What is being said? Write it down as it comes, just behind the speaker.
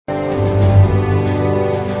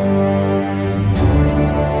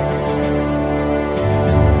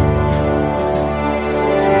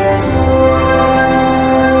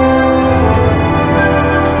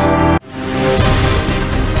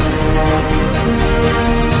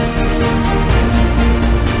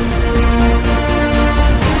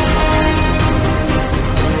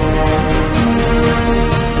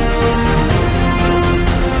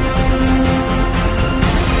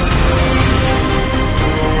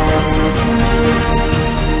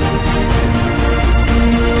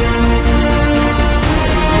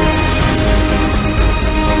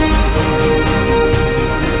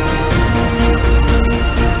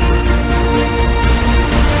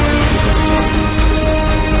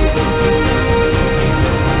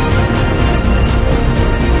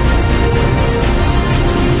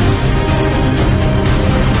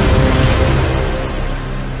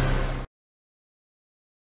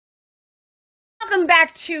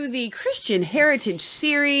to the Christian Heritage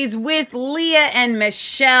Series with Leah and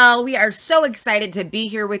Michelle. We are so excited to be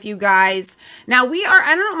here with you guys. Now,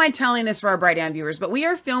 I don't mind telling this for our Bright Down viewers, but we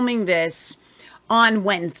are filming this on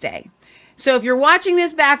Wednesday. So if you're watching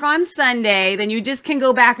this back on Sunday, then you just can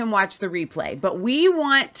go back and watch the replay. But we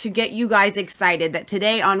want to get you guys excited that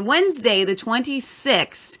today, on Wednesday, the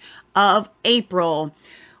 26th of April,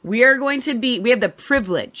 we have the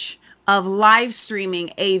privilege of live streaming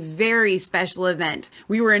a very special event.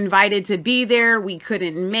 We were invited to be there. We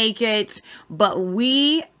couldn't make it, but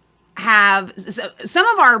we have some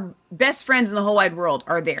of our best friends in the whole wide world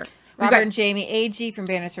are there. Robert and Jamie Agee from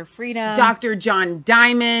Banners for Freedom. Dr. John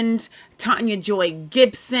Diamond, Tanya Joy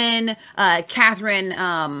Gibson, Catherine,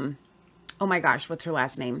 oh my gosh, what's her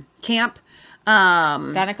last name? Camp.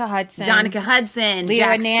 Donica Hudson. Leo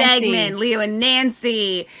Jack Stegman, Leo and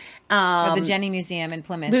Nancy. Of the Jenny Museum in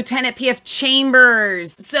Plymouth. Lieutenant P.F.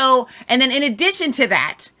 Chambers. So, and then in addition to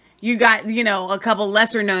that, you got, a couple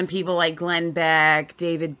lesser known people like Glenn Beck,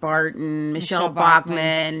 David Barton, Michelle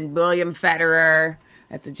Bachmann, William Federer.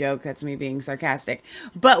 That's a joke. That's me being sarcastic.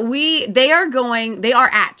 But they are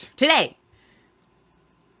at today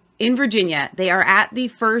in Virginia. They are at the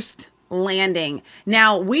first landing.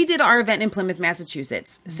 Now, we did our event in Plymouth,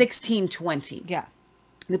 Massachusetts, 1620. Yeah.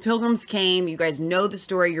 The Pilgrims came. You guys know the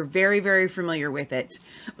story. You're very, very familiar with it.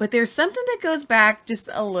 But there's something that goes back just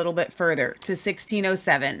a little bit further to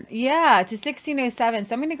 1607. Yeah, to 1607.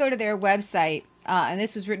 So I'm going to go to their website. And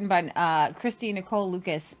this was written by Christy Nicole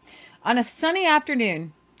Lucas. On a sunny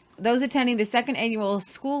afternoon, those attending the second annual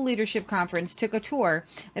School Leadership Conference took a tour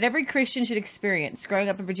that every Christian should experience. Growing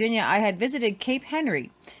up in Virginia, I had visited Cape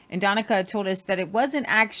Henry. And Donica told us that it wasn't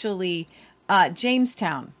actually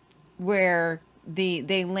Jamestown where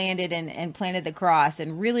they landed and planted the cross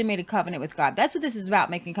and really made a covenant with God. That's what this is about,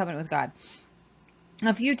 making a covenant with God.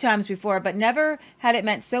 A few times before, but never had it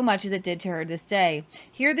meant so much as it did to her this day.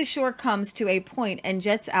 Here the shore comes to a point and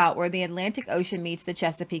jets out where the Atlantic Ocean meets the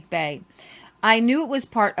Chesapeake Bay. I knew it was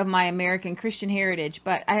part of my American Christian heritage,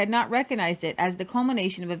 but I had not recognized it as the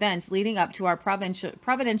culmination of events leading up to our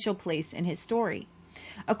providential place in his story.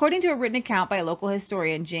 According to a written account by a local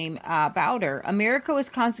historian, James Bowder, America was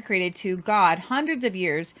consecrated to God hundreds of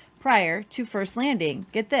years prior to first landing.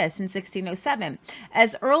 Get this, in 1607.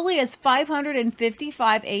 As early as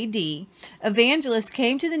 555 AD, evangelists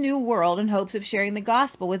came to the New World in hopes of sharing the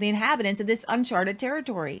gospel with the inhabitants of this uncharted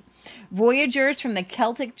territory. Voyagers from the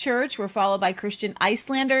Celtic Church were followed by Christian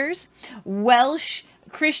Icelanders. Welsh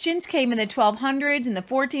Christians came in the 1200s, in the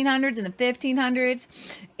 1400s, and the 1500s.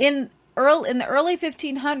 In the early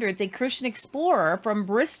 1500s, a Christian explorer from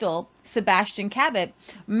Bristol, Sebastian Cabot,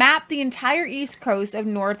 mapped the entire east coast of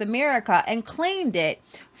North America and claimed it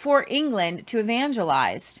for England to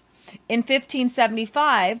evangelize. In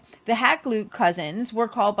 1575, the Hakluyt cousins were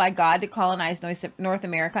called by God to colonize North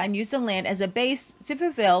America and use the land as a base to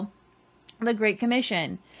fulfill the Great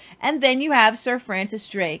Commission. And then you have Sir Francis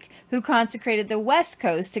Drake, who consecrated the West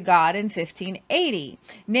Coast to God in 1580,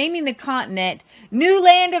 naming the continent New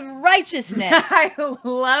Land of Righteousness. I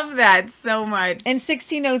love that so much. In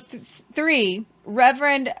 1603,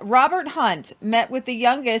 Reverend Robert Hunt met with the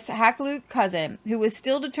youngest Hakluyt cousin, who was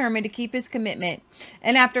still determined to keep his commitment.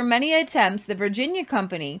 And after many attempts, the Virginia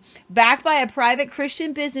Company, backed by a private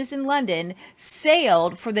Christian business in London,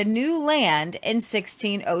 sailed for the new land in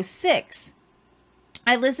 1606.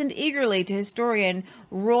 I listened eagerly to historian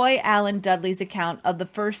Roy Allen Dudley's account of the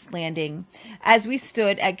first landing as we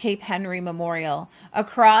stood at Cape Henry Memorial, a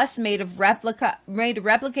cross made to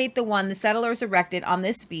replicate the one the settlers erected on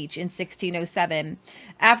this beach in 1607.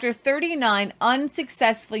 After 39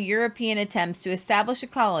 unsuccessful European attempts to establish a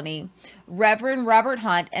colony, Reverend Robert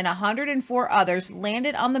Hunt and 104 others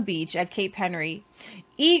landed on the beach at Cape Henry.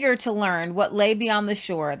 Eager to learn what lay beyond the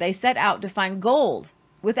shore, they set out to find gold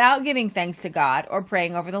without giving thanks to God or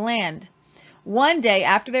praying over the land. One day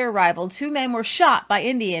after their arrival, 2 men were shot by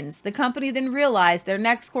Indians. The company then realized their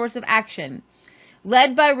next course of action.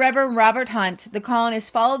 Led by Reverend Robert Hunt, the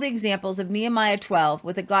colonists followed the examples of Nehemiah 12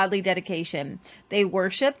 with a godly dedication. They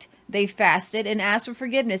worshiped, they fasted, and asked for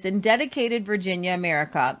forgiveness and dedicated Virginia,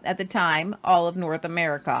 America, at the time, all of North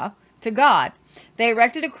America, to God. They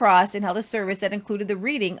erected a cross and held a service that included the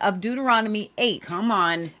reading of Deuteronomy 8. Come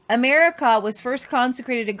on. America was first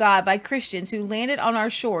consecrated to God by Christians who landed on our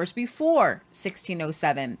shores before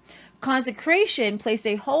 1607. Consecration placed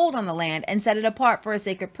a hold on the land and set it apart for a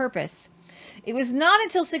sacred purpose. It was not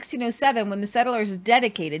until 1607 when the settlers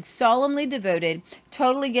dedicated, solemnly devoted,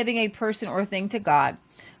 totally giving a person or thing to God,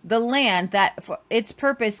 the land, that its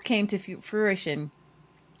purpose came to fruition.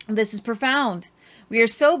 This is profound. We are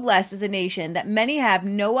so blessed as a nation that many have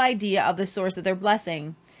no idea of the source of their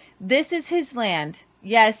blessing. This is his land.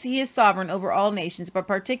 Yes, he is sovereign over all nations, but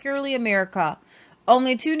particularly America.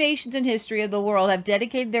 Only two nations in history of the world have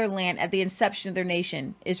dedicated their land at the inception of their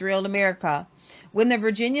nation, Israel and America. When the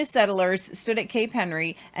Virginia settlers stood at Cape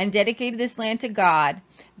Henry and dedicated this land to God,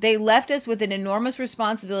 they left us with an enormous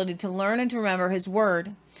responsibility to learn and to remember his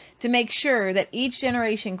word, to make sure that each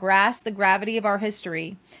generation grasps the gravity of our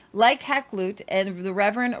history. Like Hakluyt and the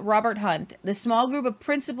Reverend Robert Hunt, the small group of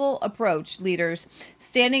principle approach leaders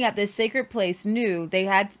standing at this sacred place knew they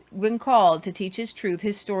had been called to teach his truth,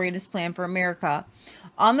 his story, and his plan for America.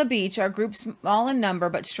 On the beach, our group, small in number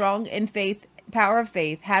but strong in faith, power of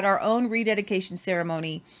faith, had our own rededication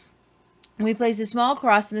ceremony. We placed a small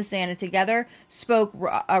cross in the sand and together spoke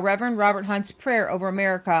Reverend Robert Hunt's prayer over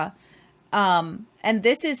America. And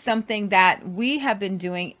this is something that we have been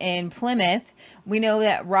doing in Plymouth. We know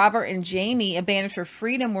that Robert and Jamie, A Banners for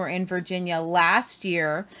Freedom, were in Virginia last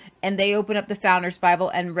year, and they opened up the Founder's Bible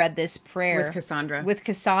and read this prayer. With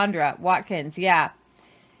Cassandra Watkins, yeah.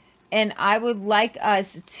 And I would like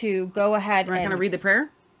us to go ahead We're not going to read the prayer?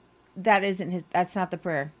 That's not the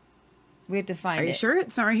prayer. We have to find it. Are you sure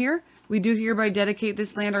it's not right here? We do hereby dedicate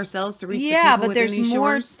this land ourselves to reach the people within these shores. Yeah, but there's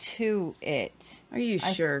more to it. Are you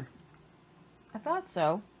sure? I thought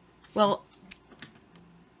so. Well,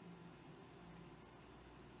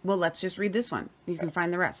 let's just read this one. You can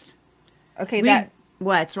find the rest. Okay,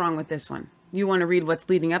 what's wrong with this one? You want to read what's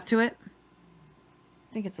leading up to it?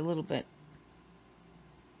 I think it's a little bit.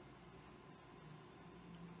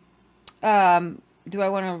 Do I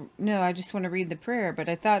want to? No, I just want to read the prayer, but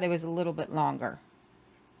I thought it was a little bit longer.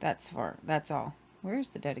 That's all. Where's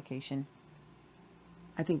the dedication?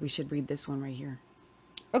 I think we should read this one right here.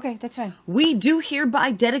 Okay, that's fine. We do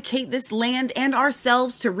hereby dedicate this land and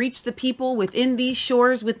ourselves to reach the people within these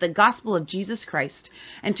shores with the gospel of Jesus Christ,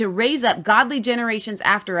 and to raise up godly generations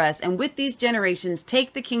after us, and with these generations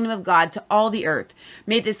take the kingdom of God to all the earth.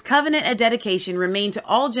 May this covenant and dedication remain to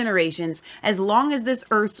all generations as long as this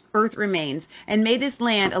earth remains, and may this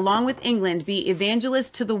land, along with England, be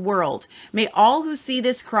evangelist to the world. May all who see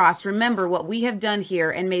this cross remember what we have done here,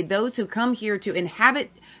 and may those who come here to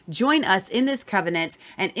inhabit join us in this covenant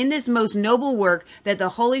and in this most noble work, that the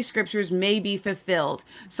Holy Scriptures may be fulfilled.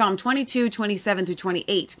 Psalm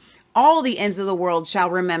 22:27-28. All the ends of the world shall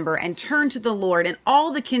remember and turn to the Lord, and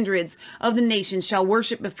all the kindreds of the nations shall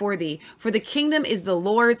worship before thee. For the kingdom is the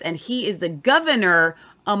Lord's, and he is the governor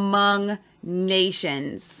among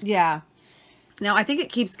nations. Yeah. Now, I think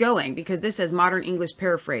it keeps going because this says modern English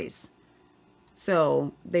paraphrase.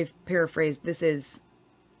 So they've paraphrased. This is...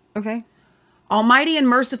 Okay. Almighty and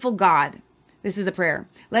merciful God, this is a prayer.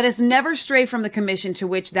 Let us never stray from the commission to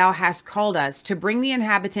which thou hast called us, to bring the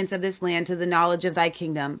inhabitants of this land to the knowledge of thy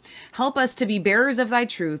kingdom. Help us to be bearers of thy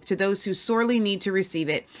truth to those who sorely need to receive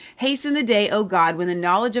it. Hasten the day, O God, when the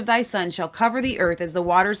knowledge of thy Son shall cover the earth as the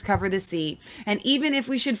waters cover the sea. And even if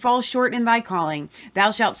we should fall short in thy calling,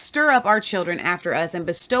 thou shalt stir up our children after us and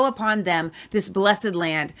bestow upon them this blessed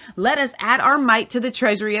land. Let us add our mite to the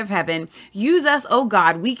treasury of heaven. Use us, O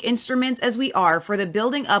God, weak instruments as we are, for the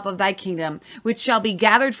building up of thy kingdom, which shall be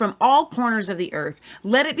gathered from all corners of the earth.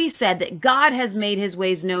 Let it be said that God has made his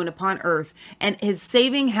ways known upon earth, and his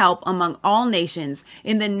saving help among all nations.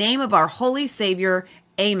 In the name of our holy Savior,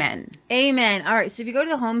 amen. Amen. All right, so if you go to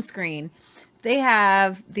the home screen, they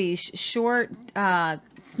have these short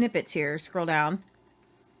snippets here. Scroll down.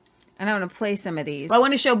 And I want to play some of these. Well, I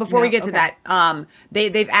want to show, before we get to that,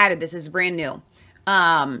 they've added this. This is brand new.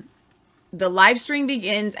 The live stream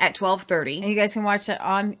begins at 12:30. And you guys can watch that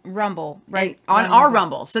on Rumble, right? On our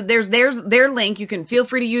Rumble. So there's their link. You can feel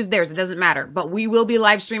free to use theirs. It doesn't matter. But we will be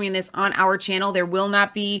live streaming this on our channel. There will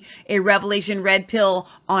not be a Revelation Red Pill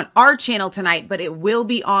on our channel tonight, but it will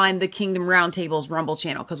be on the Kingdom Roundtable's Rumble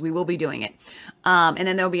channel, because we will be doing it. And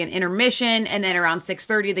then there'll be an intermission, and then around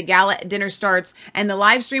 6:30 the gala dinner starts, and the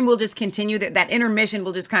live stream will just continue. That intermission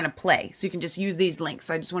will just kind of play. So you can just use these links.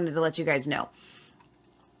 So I just wanted to let you guys know.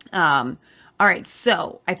 All right,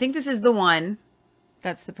 so I think this is the one.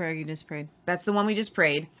 That's the prayer you just prayed. That's the one we just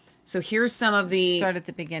prayed. So here's some of the... Start at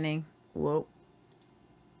the beginning. Whoa.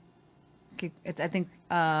 Keep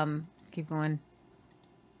going.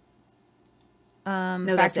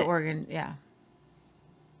 No, back to Oregon, yeah.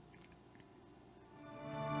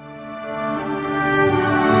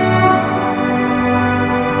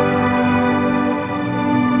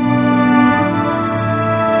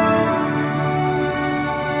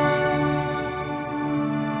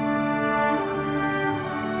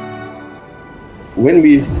 When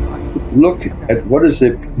we look at what is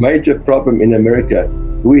the major problem in America,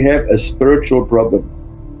 we have a spiritual problem.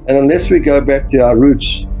 And unless we go back to our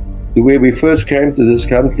roots, to where we first came to this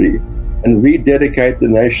country, and rededicate the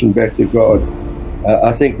nation back to God,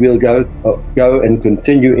 I think we'll go and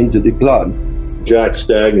continue into decline. Jack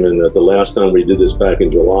Stagman, the last time we did this back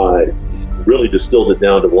in July, really distilled it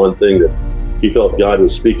down to one thing, that he felt God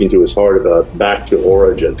was speaking to his heart about: back to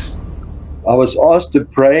origin. I was asked to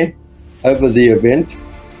pray over the event,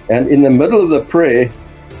 and in the middle of the prayer,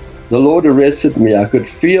 the Lord arrested me. I could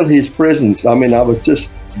feel his presence. I mean, I was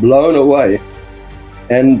just blown away.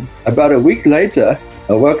 And about a week later,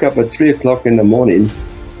 I woke up at 3 o'clock in the morning,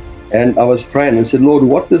 and I was praying and said, Lord,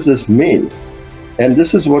 what does this mean? And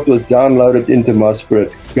this is what was downloaded into my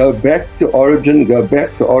spirit. Go back to origin, go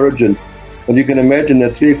back to origin. And you can imagine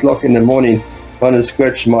at 3 o'clock in the morning, trying to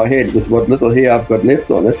scratch my head with what little hair I've got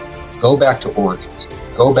left on it. Go back to origins.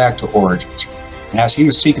 Go back to origins. And as he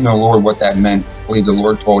was seeking the Lord, what that meant, I believe the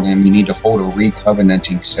Lord told him, you need to hold a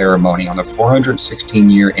recovenanting ceremony on the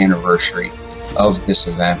 416-year anniversary of this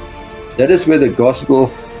event. That is where the gospel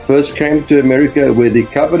first came to America, where the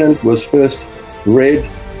covenant was first read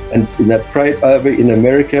and prayed over in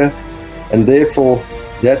America, and therefore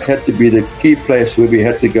that had to be the key place where we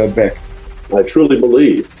had to go back. I truly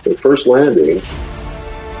believe the first landing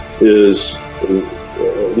is,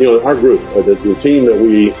 our group, the team that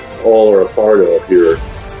we all are a part of here,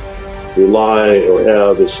 rely or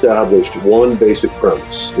have established one basic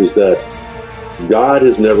premise, is that God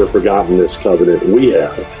has never forgotten this covenant. We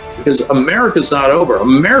have. Because America's not over.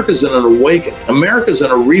 America's in an awakening. America's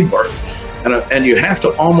in a rebirth. And you have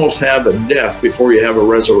to almost have a death before you have a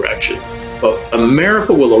resurrection. But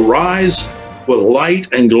America will arise with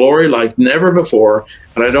light and glory like never before.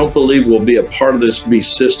 And I don't believe we'll be a part of this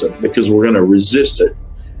beast system, because we're going to resist it.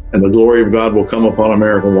 And the glory of God will come upon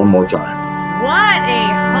America one more time. What a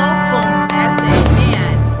hopeful message,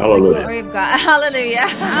 man. Hallelujah. The glory of God. Hallelujah.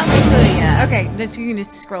 Hallelujah. Okay, you can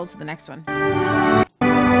just scroll to the next one.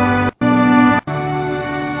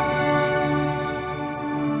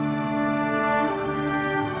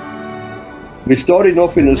 We're starting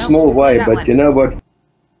off in a small way, but one. you know what?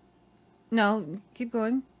 No, keep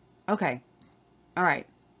going. Okay. All right.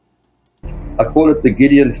 I call it the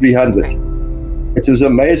Gideon 300. Okay. It was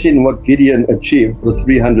amazing what Gideon achieved with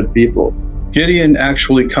 300 people. Gideon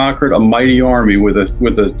actually conquered a mighty army with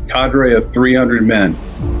a cadre of 300 men.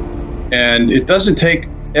 And it doesn't take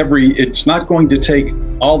it's not going to take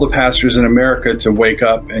all the pastors in America to wake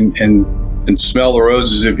up and smell the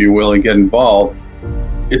roses, if you will, and get involved.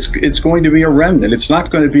 It's going to be a remnant. It's not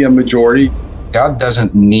going to be a majority. God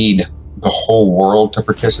doesn't need the whole world to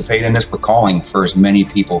participate in this. We're calling for as many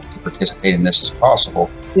people to participate in this as possible.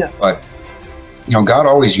 Yeah. But, God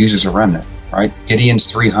always uses a remnant, right?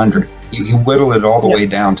 Gideon's 300. He whittled it all the way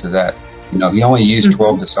down to that. He only used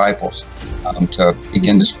 12 disciples to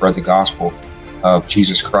begin to spread the gospel of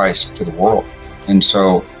Jesus Christ to the world. And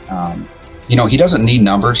so, he doesn't need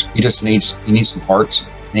numbers. He needs some hearts,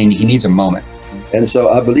 and he needs a moment. And so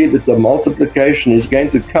I believe that the multiplication is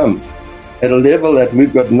going to come at a level that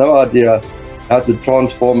we've got no idea how to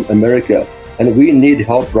transform America. And we need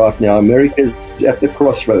help right now. America is at the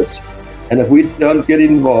crossroads. And if we don't get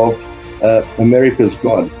involved, America's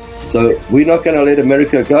gone. So we're not going to let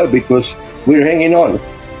America go, because we're hanging on.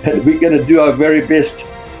 And we're going to do our very best,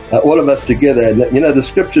 all of us together. And, the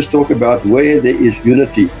scriptures talk about where there is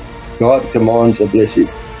unity, God commands a blessing.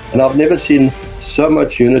 And I've never seen so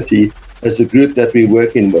much unity as a group that we're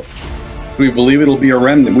working with. We believe it'll be a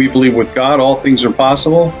remnant. We believe with God all things are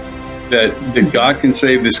possible, that God can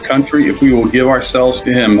save this country if we will give ourselves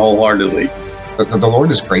to him wholeheartedly. The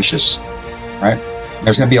Lord is gracious, right?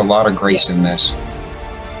 There's going to be a lot of grace in this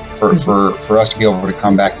for us to be able to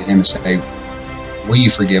come back to him and say, will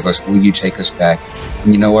you forgive us? Will you take us back?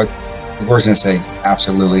 And you know what? The Lord's going to say,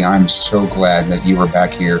 absolutely. I'm so glad that you are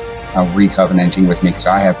back here recovenanting with me, because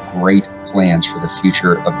I have great plans for the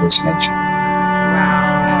future of this nation.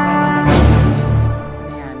 Wow. I love that so much.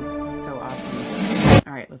 Man, that's so awesome.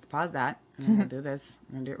 All right, let's pause that. And we'll do this.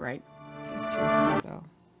 We're going to do it right. This is too far, though.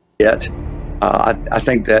 Yet. I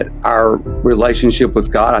think that our relationship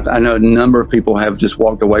with God, I know a number of people have just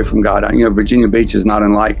walked away from God. Virginia Beach is not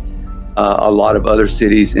unlike a lot of other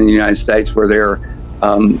cities in the United States, where there are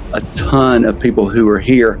a ton of people who are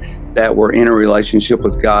here that were in a relationship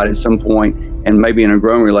with God at some point, and maybe in a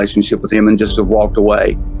growing relationship with him, and just have walked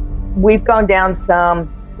away. We've gone down some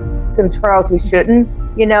trails we shouldn't,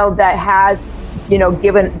 that has,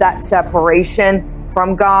 given that separation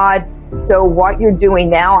from God. So what you're doing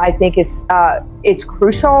now, I think is it's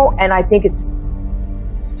crucial, and I think it's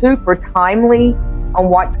super timely on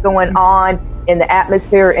what's going on in the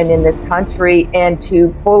atmosphere and in this country, and to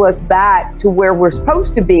pull us back to where we're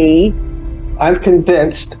supposed to be I'm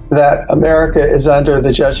convinced that America is under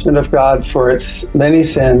the judgment of God for its many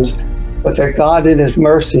sins, but that God in his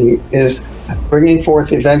mercy is bringing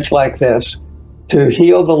forth events like this to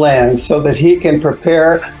heal the land so that he can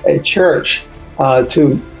prepare a church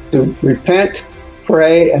to repent,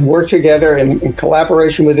 pray, and work together in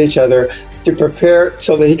collaboration with each other to prepare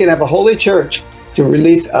so that he can have a holy church to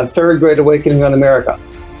release a third great awakening on America.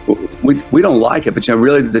 We don't like it, but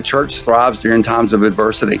really the church thrives during times of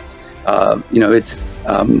adversity. It's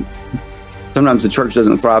sometimes the church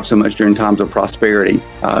doesn't thrive so much during times of prosperity.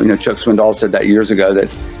 Chuck Swindoll said that years ago,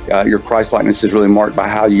 that your Christ-likeness is really marked by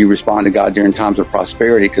how you respond to God during times of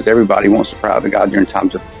prosperity, because everybody wants to cry out to God during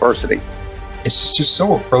times of adversity. It's just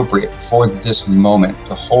so appropriate for this moment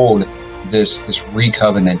to hold this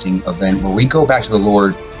recovenanting event where we go back to the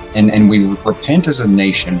Lord and we repent as a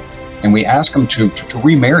nation and we ask him to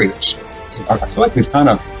remarry us. I feel like we've kind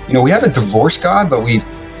of, we haven't divorced God, but we've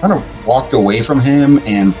kind of walked away from him,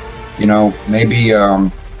 and maybe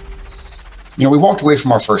we walked away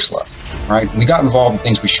from our first love, right? We got involved in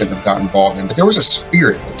things we shouldn't have gotten involved in, but there was a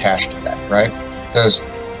spirit attached to that, right? Because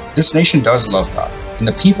this nation does love God, and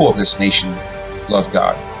the people of this nation love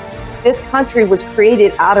God. This country was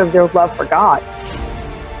created out of their love for God,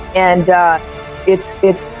 and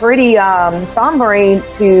it's pretty sombering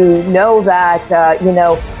to know that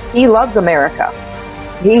he loves America.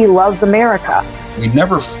 He loves America. We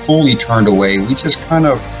never fully turned away. We just kind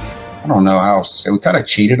of, I don't know how else to say, we kind of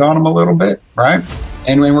cheated on him a little bit, right?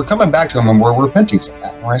 And when we're coming back to him and we're repenting for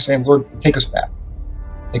that, and we're saying, Lord, take us back.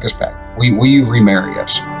 Take us back. Will you remarry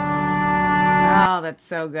us? Oh, that's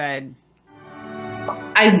so good.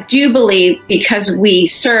 I do believe, because we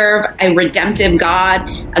serve a redemptive God,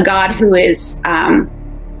 a God who is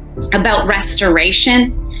about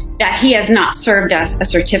restoration, that he has not served us a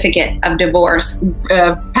certificate of divorce.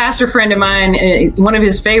 A pastor friend of mine, one of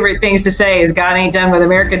his favorite things to say is, God ain't done with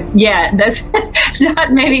America yet. That's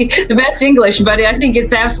not maybe the best English, but I think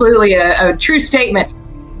it's absolutely a true statement.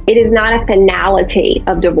 It is not a finality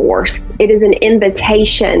of divorce. It is an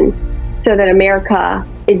invitation so that America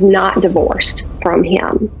is not divorced from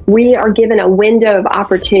him. We are given a window of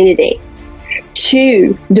opportunity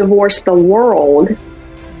to divorce the world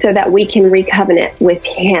so that we can recovenant with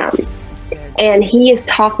him. And he is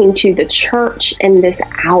talking to the church in this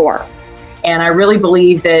hour. And I really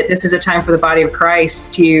believe that this is a time for the body of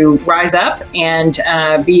Christ to rise up and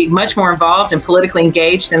be much more involved and politically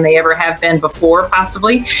engaged than they ever have been before,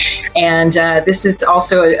 possibly. And this is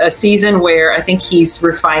also a season where I think he's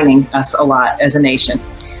refining us a lot as a nation.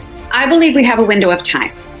 I believe we have a window of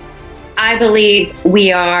time. I believe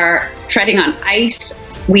we are treading on ice.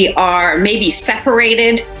 We are maybe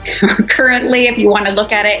separated currently, if you want to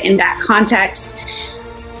look at it in that context,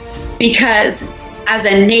 because as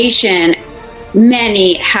a nation,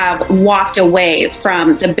 many have walked away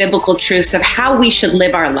from the biblical truths of how we should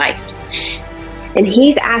live our life. And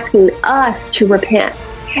he's asking us to repent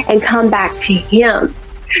and come back to him.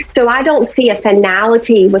 So I don't see a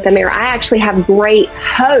finality with America. I actually have great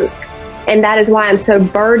hope, and that is why I'm so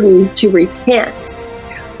burdened to repent.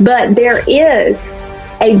 But there is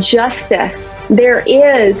a justice. There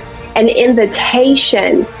is an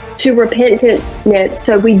invitation to repentance,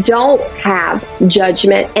 so we don't have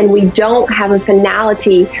judgment and we don't have a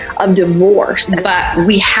finality of divorce. But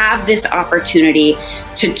we have this opportunity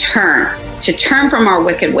to turn from our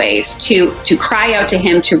wicked ways, to cry out to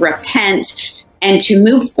him, to repent, and to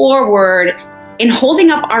move forward in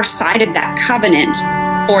holding up our side of that covenant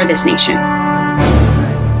for this nation.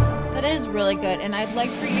 That is really good. And I'd like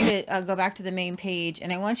for you to go back to the main page,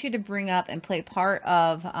 and I want you to bring up and play part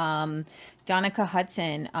of Donica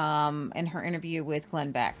Hudson in her interview with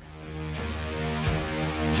Glenn Beck.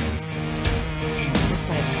 Just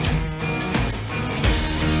play it.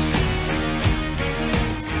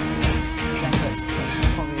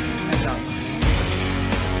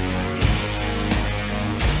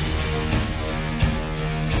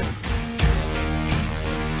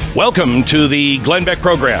 Welcome to the Glenn Beck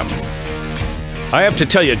program. I have to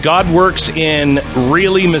tell you, God works in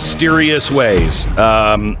really mysterious ways.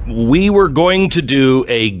 We were going to do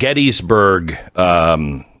a Gettysburg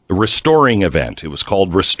restoring event. It was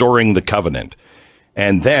called Restoring the Covenant.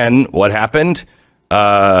 And then what happened?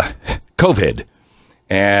 COVID.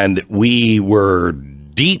 And we were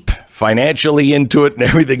deep financially into it and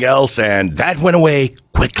everything else, and that went away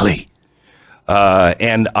quickly.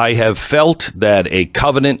 And I have felt that a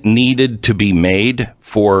covenant needed to be made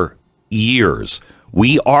for years.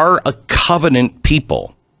 We are a covenant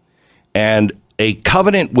people, and a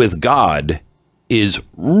covenant with God is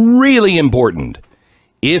really important.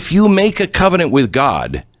 If you make a covenant with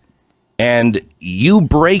God and you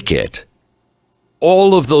break it,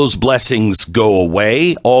 all of those blessings go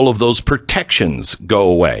away. All of those protections go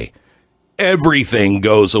away. Everything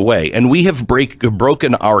goes away. And we have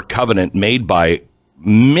broken our covenant made by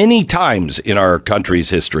many times in our country's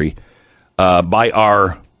history by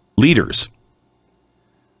our leaders.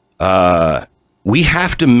 We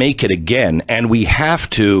have to make it again, and we have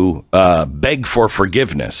to beg for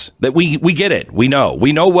forgiveness. That we get it. We know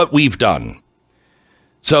what we've done.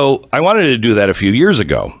 So I wanted to do that a few years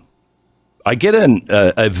ago. I get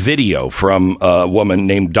a video from a woman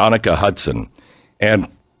named Donica Hudson, and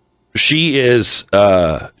she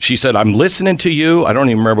said, I'm listening to you. I don't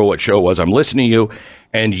even remember what show it was. I'm listening to you,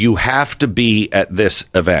 and you have to be at this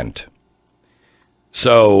event.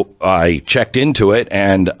 So I checked into it,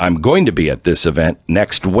 and I'm going to be at this event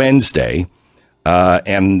next Wednesday.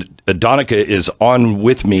 And Donica is on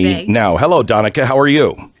with me today. Now. Hello, Donica. How are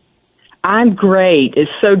you? I'm great.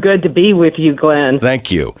 It's so good to be with you, Glenn.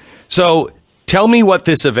 Thank you. So tell me what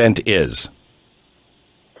this event is.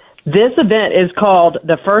 This event is called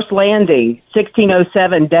the First Landing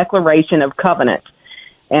 1607 Declaration of Covenant.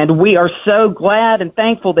 And we are so glad and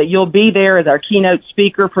thankful that you'll be there as our keynote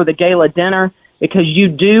speaker for the gala dinner, because you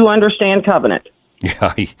do understand covenant.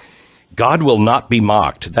 Yeah, God will not be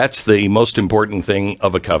mocked. That's the most important thing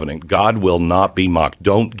of a covenant. God will not be mocked.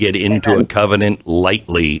 Don't get into a covenant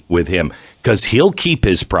lightly with him, because he'll keep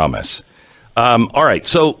his promise. All right,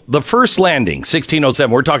 so the First Landing,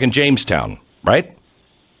 1607, we're talking Jamestown, right?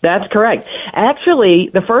 That's correct. Actually,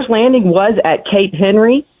 the First Landing was at Cape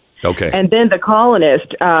Henry. Okay. And then the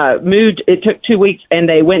colonists moved. It took 2 weeks, and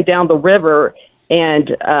they went down the river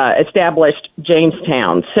and established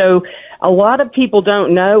Jamestown. So a lot of people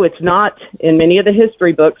don't know, it's not in many of the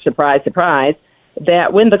history books, surprise, surprise,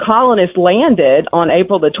 that when the colonists landed on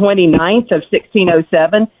April the 29th of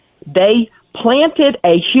 1607, they planted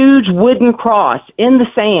a huge wooden cross in the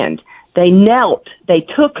sand. They knelt, they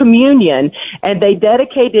took communion, and they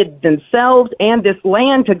dedicated themselves and this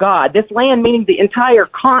land to God. This land meaning the entire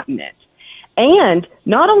continent. And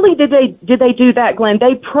not only did they do that, Glenn,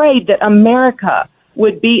 they prayed that America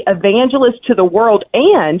would be evangelist to the world,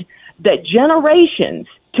 and that generations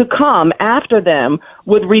to come after them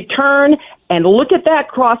would return and look at that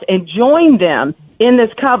cross and join them in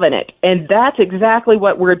this covenant. And that's exactly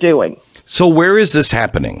what we're doing. So where is this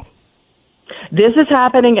happening? This is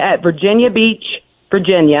happening at Virginia Beach,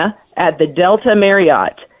 Virginia, at the Delta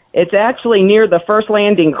Marriott. It's actually near the First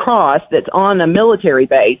Landing Cross that's on a military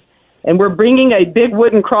base. And we're bringing a big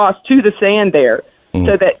wooden cross to the sand there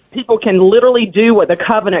so that people can literally do what the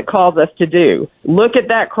covenant calls us to do. Look at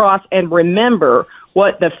that cross and remember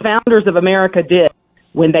what the founders of America did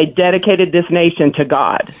when they dedicated this nation to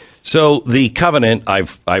God. So the covenant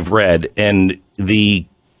I've read, and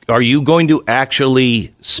are you going to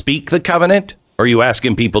actually speak the covenant? Or are you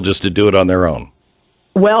asking people just to do it on their own?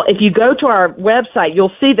 Well, if you go to our website,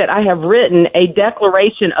 you'll see that I have written a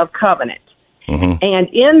declaration of covenant. And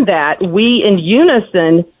in that, we in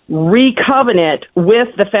unison re-covenant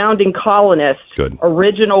with the founding colonists'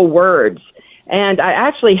 original words. And I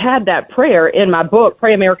actually had that prayer in my book,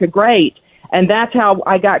 Pray America Great. And that's how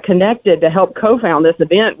I got connected to help co-found this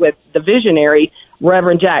event with the visionary,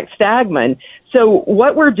 Reverend Jack Stagman. So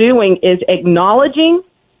what we're doing is acknowledging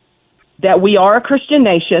that we are a Christian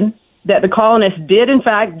nation, that the colonists did, in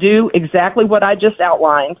fact, do exactly what I just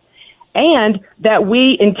outlined, and that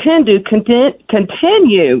we intend to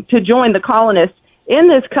continue to join the colonists in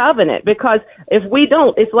this covenant. Because if we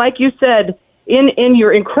don't, it's like you said in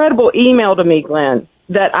your incredible email to me, Glenn,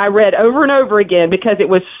 that I read over and over again because it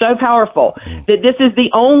was so powerful, that this is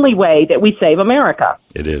the only way that we save America.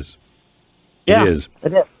 It is. Yeah, it is.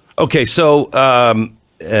 It is. Okay, so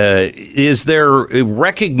is there a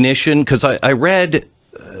recognition? Because I read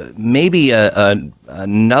maybe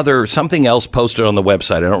another something else posted on the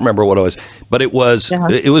website. I don't remember what it was, but it was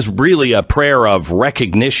really a prayer of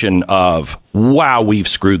recognition of, wow, we've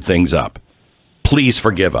screwed things up. Please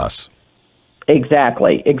forgive us.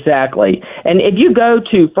 Exactly. And if you go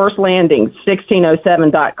to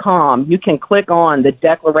firstlanding1607.com, you can click on the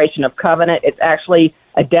Declaration of Covenant. It's actually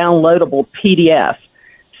a downloadable PDF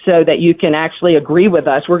so that you can actually agree with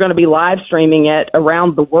us. We're going to be live streaming it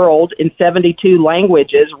around the world in 72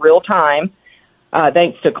 languages, real time,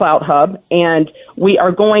 thanks to Cloud Hub. And we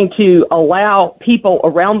are going to allow people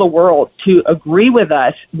around the world to agree with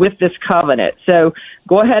us with this covenant. So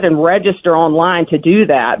go ahead and register online to do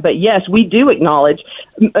that. But yes, we do acknowledge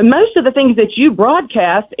most of the things that you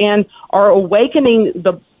broadcast and are awakening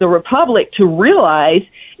the Republic to realize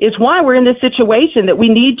is why we're in this situation, that we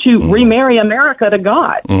need to remarry America to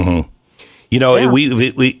God. You know,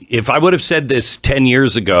 we if I would have said this 10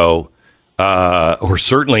 years ago, or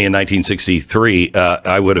certainly in 1963,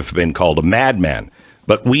 I would have been called a madman.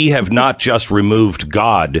 But we have not just removed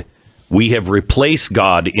God. We have replaced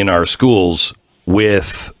God in our schools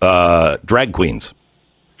with drag queens.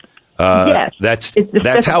 Yes,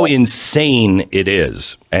 that's how insane it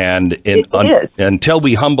is. And until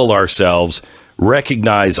we humble ourselves,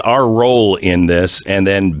 recognize our role in this, and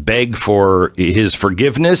then beg for his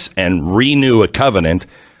forgiveness and renew a covenant,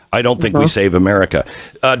 I don't think we save America.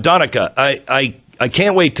 Donica, I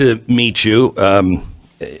can't wait to meet you.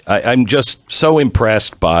 I'm just so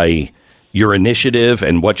impressed by your initiative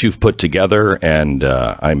and what you've put together, and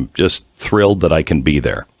I'm just thrilled that I can be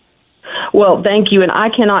there. Well, thank you, and I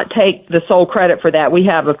cannot take the sole credit for that. We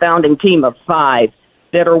have a founding team of 5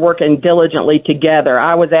 that are working diligently together.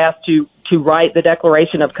 I was asked to write the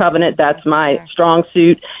Declaration of Covenant. That's my strong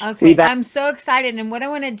suit. Okay, I'm so excited, and what I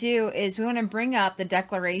want to do is we want to bring up the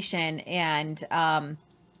Declaration and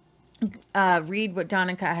read what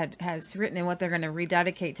Donica has written and what they're going to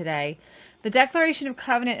rededicate today. The Declaration of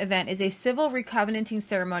Covenant event is a civil recovenanting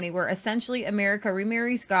ceremony where essentially America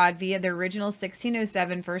remarries God via the original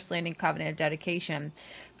 1607 First Landing Covenant of Dedication.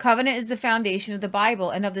 Covenant is the foundation of the Bible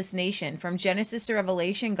and of this nation. From Genesis to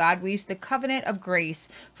Revelation, God weaves the covenant of grace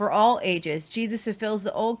for all ages. Jesus fulfills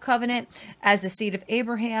the old covenant as the seed of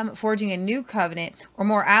Abraham, forging a new covenant, or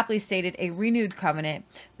more aptly stated, a renewed covenant.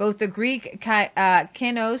 Both the Greek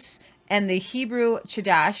kanos and the Hebrew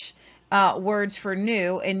chadash, words for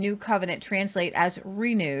new and new covenant translate as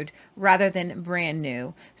renewed rather than brand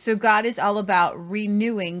new. So God is all about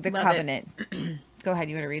renewing the covenant. Go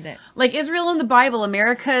ahead. You want to read it? Like Israel in the Bible,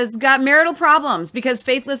 America's got marital problems because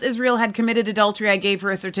faithless Israel had committed adultery. I gave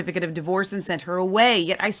her a certificate of divorce and sent her away.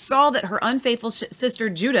 Yet I saw that her unfaithful sister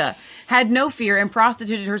Judah had no fear and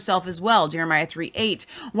prostituted herself as well. Jeremiah 3:8.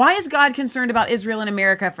 Why is God concerned about Israel and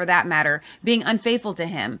America, for that matter, being unfaithful to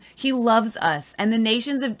him? He loves us, and the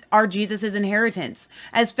nations are Jesus's inheritance.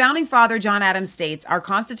 As founding father John Adams states, our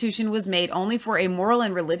Constitution was made only for a moral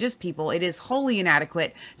and religious people. It is wholly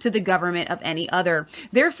inadequate to the government of any other.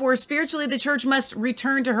 Therefore, spiritually, the church must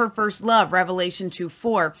return to her first love, Revelation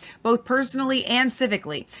 2:4, both personally and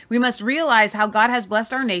civically. We must realize how God has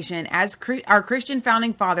blessed our nation as our Christian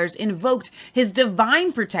founding fathers invoked his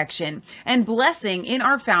divine protection and blessing in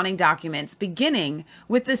our founding documents, beginning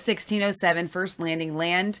with the 1607 First Landing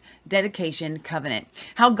Land Dedication Covenant.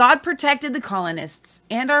 How God protected the colonists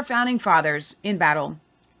and our founding fathers in battle.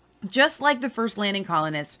 Just like the first landing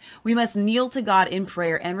colonists, we must kneel to God in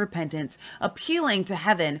prayer and repentance, appealing to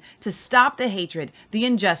heaven to stop the hatred, the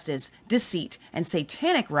injustice, deceit, and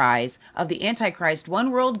satanic rise of the Antichrist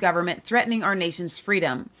one world government threatening our nation's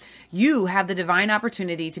freedom. You have the divine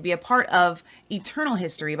opportunity to be a part of eternal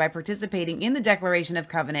history by participating in the Declaration of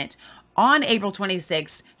Covenant on April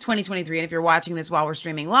 26, 2023. And if you're watching this while we're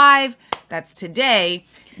streaming live, that's today.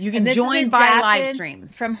 You can join by live stream.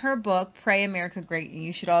 From her book, Pray America Great.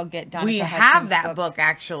 You should all get Donica. We have that book,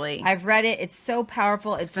 actually. I've read it. It's so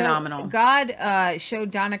powerful. It's phenomenal. God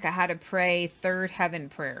showed Donica how to pray third heaven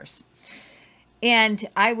prayers. And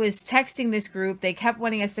I was texting this group. They kept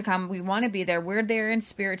wanting us to come. We want to be there. We're there in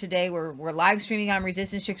spirit today. We're live streaming on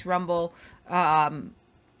Resistance Chicks Rumble.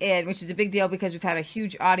 And which is a big deal because we've had a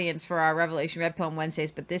huge audience for our Revelation Red Pill on Wednesdays,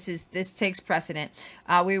 but this takes precedent.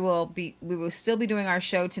 We will still be doing our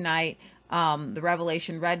show tonight, the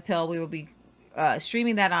Revelation Red Pill. We will be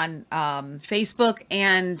streaming that on Facebook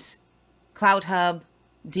and Cloud Hub,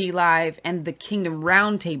 D Live, and the Kingdom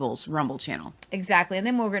Roundtable's Rumble channel. Exactly, and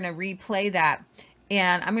then we're going to replay that,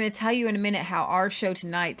 and I'm going to tell you in a minute how our show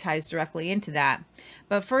tonight ties directly into that.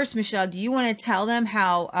 But first, Michelle, do you want to tell them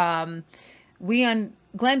how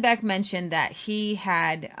Glenn Beck mentioned that he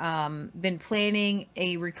had been planning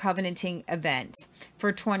a recovenanting event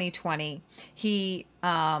for 2020. It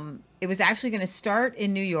was actually going to start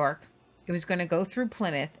in New York. It was going to go through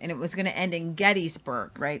Plymouth, and it was going to end in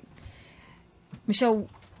Gettysburg, right? Michelle,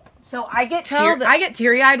 so I get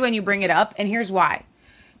teary-eyed when you bring it up, and here's why.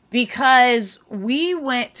 Because we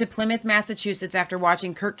went to Plymouth, Massachusetts after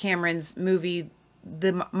watching Kirk Cameron's movie,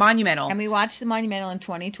 The Monumental. And we watched The Monumental in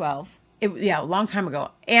 2012. A long time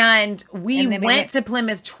ago. And we went to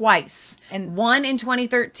Plymouth twice, and one in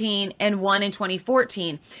 2013 and one in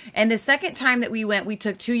 2014. And the second time that we went, we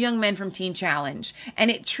took 2 young men from Teen Challenge,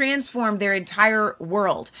 and it transformed their entire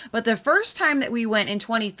world. But the first time that we went in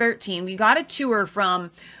 2013, we got a tour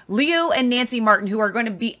from Leo and Nancy Martin, who are going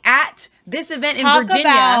to be at this event in Virginia.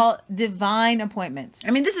 Talk about divine appointments.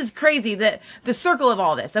 I mean, this is crazy, the circle of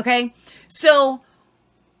all this, okay? So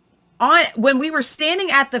when we were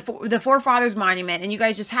standing at the Forefathers Monument, and you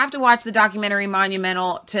guys just have to watch the documentary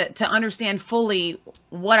Monumental to understand fully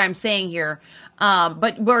what I'm saying here.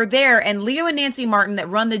 But we're there, and Leo and Nancy Martin that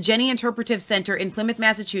run the Jenny Interpretive Center in Plymouth,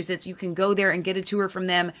 Massachusetts. You can go there and get a tour from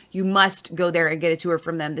them. You must go there and get a tour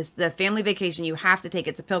from them. The family vacation you have to take.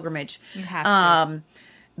 It's a pilgrimage. You have to.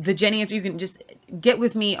 The Jenny, you can just get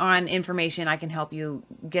with me on information. I can help you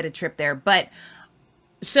get a trip there. But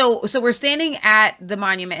so we're standing at the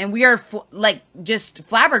monument, and we are just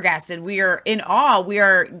flabbergasted. We are in awe. We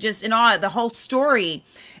are just in awe of the whole story.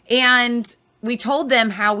 And we told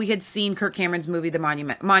them how we had seen Kirk Cameron's movie, The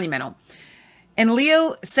Monumental. And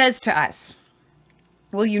Leo says to us,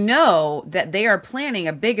 well, you know that they are planning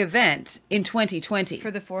a big event in 2020.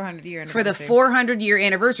 For the 400-year anniversary. For the 400-year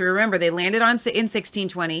anniversary. Remember, they landed in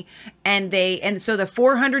 1620, and so the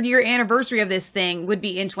 400-year anniversary of this thing would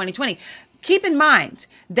be in 2020. Keep in mind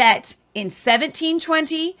that in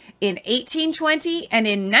 1720, in 1820, and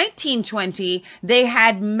in 1920, they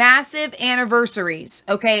had massive anniversaries.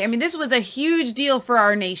 Okay, I mean, this was a huge deal for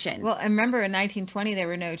our nation. Well, and remember in 1920 there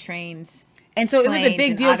were no trains. And so it was a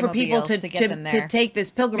big deal for people to take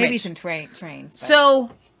this pilgrimage. Maybe some trains. But.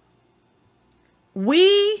 So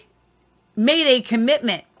we made a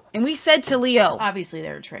commitment, and we said to Leo, obviously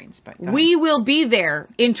there are trains, but we will be there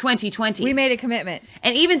in 2020. We made a commitment.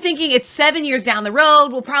 And even thinking it's 7 years down the road,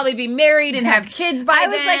 we'll probably be married and have kids by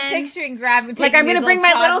then. I was like picturing grabbing, like I'm going to bring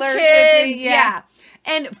my little kids. Yeah.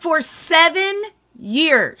 And for 7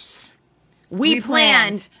 years, we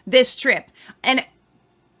planned this trip. And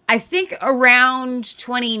I think around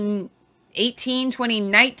 2018,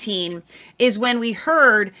 2019 is when we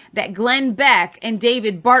heard that Glenn Beck and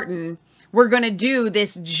David Barton were going to do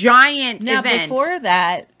this giant event. Now, before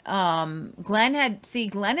that, Glenn had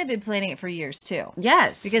been planning it for years too.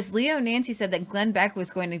 Yes. Because Leo and Nancy said that Glenn Beck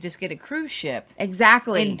was going to just get a cruise ship.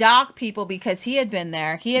 Exactly. And dock people because he had been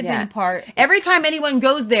there. He had been part. Every time anyone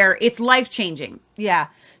goes there, it's life-changing. Yeah.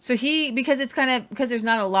 So because there's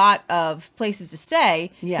not a lot of places to stay.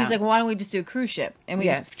 Yeah. He's like, well, why don't we just do a cruise ship? And we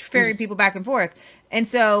just ferry people back and forth. And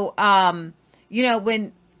so,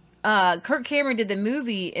 when Kirk Cameron did the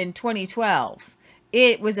movie in 2012,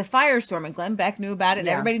 it was a firestorm, and Glenn Beck knew about it.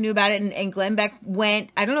 Yeah. Everybody knew about it, and Glenn Beck went.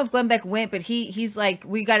 I don't know if Glenn Beck went, but he's like,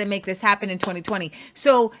 we got to make this happen in 2020.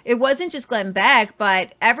 So it wasn't just Glenn Beck,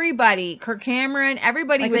 but everybody, Kirk Cameron,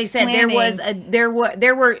 everybody like was they said, planning.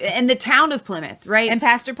 there were in the town of Plymouth, right? And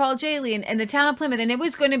Pastor Paul Jaley and the town of Plymouth, and it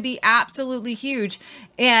was going to be absolutely huge.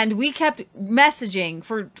 And we kept messaging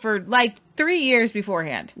for like 3 years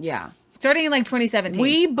beforehand. Yeah. Starting in like 2017.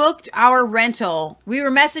 We booked our rental. We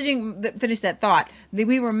were messaging, finish that thought.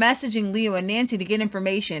 We were messaging Leo and Nancy to get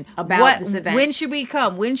information about this event. When should we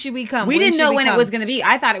come? When should we come? We didn't know when it was going to be.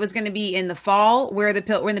 I thought it was going to be in the fall when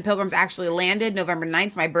the Pilgrims actually landed, November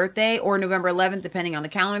 9th, my birthday, or November 11th, depending on the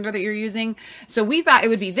calendar that you're using. So we thought it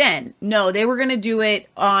would be then. No, they were going to do it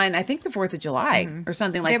on, I think, the 4th of July or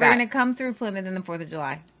something like that. They were going to come through Plymouth on the 4th of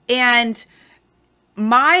July. And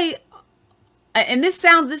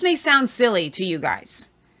this may sound silly to you guys,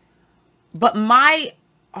 but my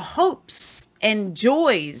hopes and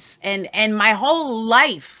joys and my whole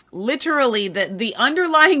life, literally the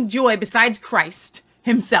underlying joy besides Christ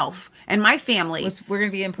himself and my family we're going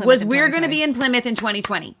to be in Plymouth. We're going to be in Plymouth in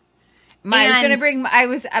 2020.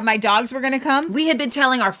 My dogs were going to come. We had been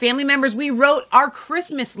telling our family members, we wrote our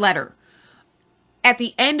Christmas letter at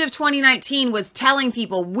the end of 2019 was telling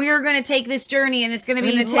people we're going to take this journey and it's going to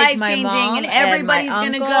be life-changing and everybody's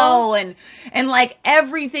going to go and like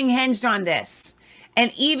everything hinged on this.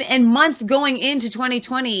 And even months going into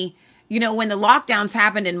 2020, when the lockdowns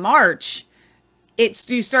happened in March,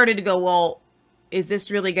 you started to go, well, is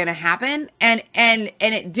this really going to happen? And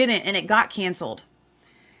it didn't, and it got canceled.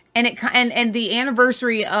 And the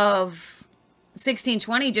anniversary of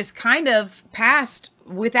 1620 just kind of passed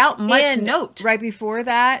without much note. Right before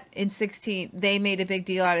that, they made a big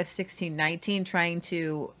deal out of 1619, trying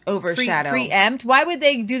to overshadow, preempt. Why would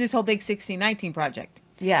they do this whole big 1619 project?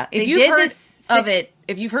 Yeah, if you've heard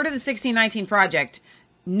of the 1619 project,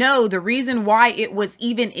 no, the reason why it was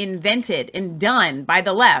even invented and done by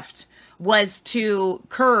the left was to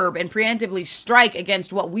curb and preemptively strike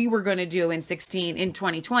against what we were going to do in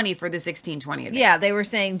 2020 for the 1620 event. Yeah, they were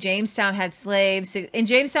saying Jamestown had slaves, and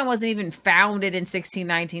Jamestown wasn't even founded in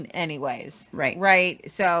 1619 anyways. Right.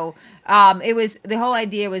 So it was, the whole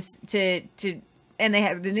idea was to and they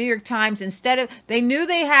had the New York Times, they knew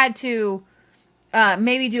they had to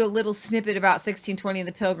maybe do a little snippet about 1620 and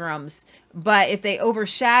the Pilgrims, but if they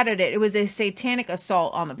overshadowed it, it was a satanic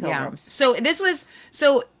assault on the Pilgrims. Yeah.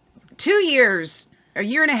 So 2 years, a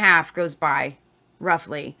year and a half goes by,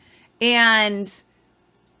 roughly, and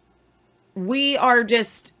we are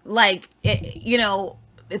just like,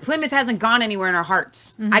 Plymouth hasn't gone anywhere in our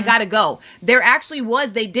hearts. I gotta go. There actually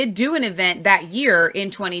was, they did do an event that year in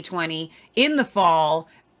 2020 in the fall.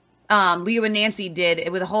 Leo and Nancy did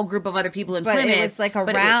it with a whole group of other people in Plymouth. It was like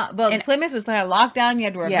Plymouth was like a lockdown. You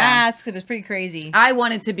had to wear masks. It was pretty crazy. I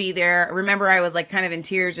wanted to be there. Remember, I was like kind of in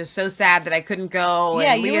tears, just so sad that I couldn't go.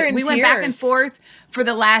 Yeah, and you were in we tears. went back and forth for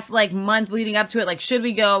the last like month leading up to it. Like, should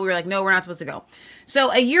we go? We were like, no, we're not supposed to go. So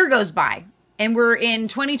a year goes by. And we're in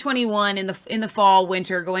 2021 in the fall,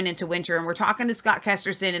 winter, going into winter, and we're talking to Scott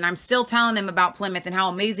Kesterson, and I'm still telling him about Plymouth and how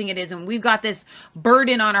amazing it is, and we've got this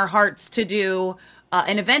burden on our hearts to do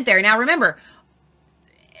an event there. Now, remember,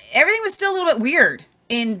 everything was still a little bit weird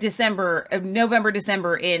in November,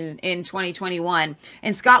 December in 2021,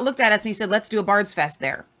 and Scott looked at us and he said, "Let's do a Bards Fest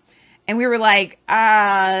there." And we were like,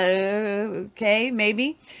 okay,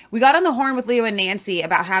 maybe. We got on the horn with Leo and Nancy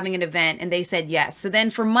about having an event, and they said yes. So then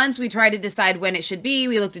for months, we tried to decide when it should be.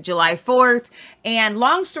 We looked at July 4th. And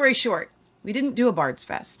long story short, we didn't do a Bards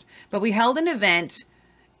Fest, but we held an event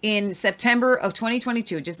in September of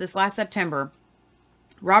 2022, just this last September.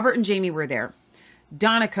 Robert and Jamie were there.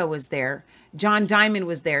 Donica was there. John Diamond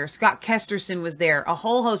was there. Scott Kesterson was there. A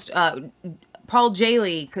whole host, Paul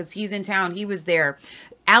Jaley, because he's in town, he was there.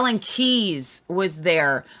 Alan Keyes was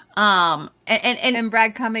there. And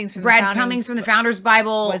Brad Cummings from the Founders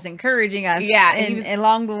Bible was encouraging us. Yeah,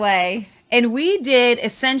 along the way. And we did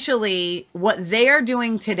essentially what they are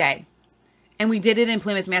doing today. And we did it in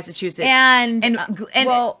Plymouth, Massachusetts. And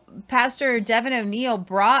Pastor Devin O'Neill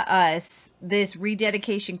brought us this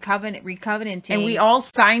rededication recovenanting. And we all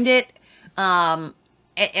signed it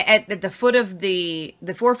at the foot of the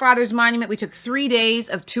Forefathers Monument. We took 3 days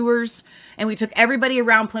of tours, and we took everybody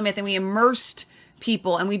around Plymouth, and we immersed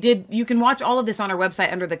people. And you can watch all of this on our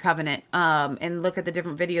website under the covenant, and look at the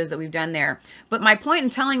different videos that we've done there. But my point in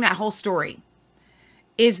telling that whole story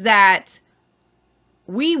is that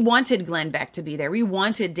we wanted Glenn Beck to be there. We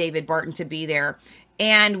wanted David Barton to be there.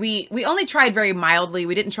 And we only tried very mildly.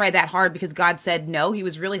 We didn't try that hard because God said no. He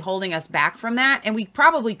was really holding us back from that. And we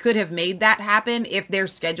probably could have made that happen if their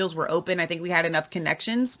schedules were open. I think we had enough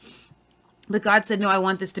connections. But God said, no, I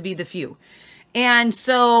want this to be the few. And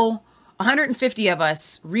so 150 of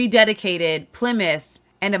us rededicated Plymouth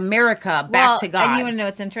and America back to God. And you want to know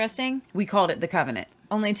what's interesting? We called it the Covenant.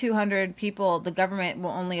 Only 200 people. The government will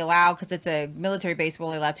only allow, because it's a military base, will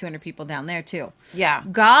only allow 200 people down there too. Yeah.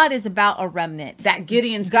 God is about a remnant. That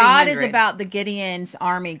Gideon's God 300. is about the Gideon's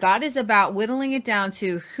army. God is about whittling it down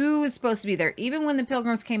to who is supposed to be there. Even when the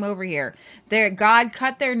Pilgrims came over here, God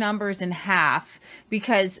cut their numbers in half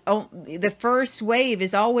because the first wave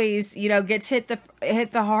is always, gets hit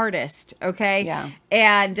the hardest. Okay. Yeah.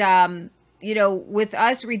 And, with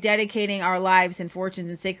us rededicating our lives and fortunes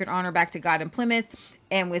and sacred honor back to God in Plymouth,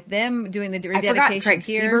 and with them doing the rededication Craig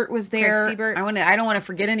here, Siebert was there. Craig Siebert. I don't want to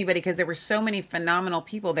forget anybody because there were so many phenomenal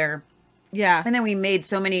people there. Yeah. And then we made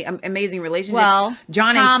so many amazing relationships. Well,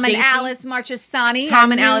 Tom and Alice Marchesani.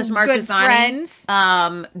 Tom and Alice Marchesani. Friends.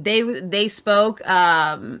 They spoke.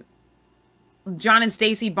 John and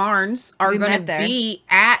Stacy Barnes are going to be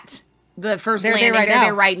at the first landing. They're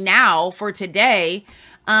there right now for today.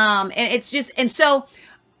 And it's just, and so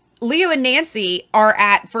Leo and Nancy are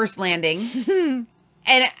at First Landing.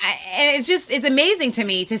 And it's amazing to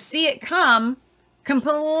me to see it come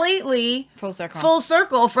completely full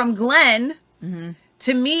circle from Glenn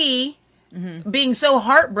to me being so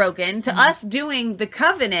heartbroken to us doing the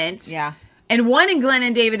covenant. Yeah. And wanting Glenn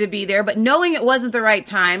and David to be there, but knowing it wasn't the right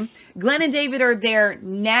time. Glenn and David are there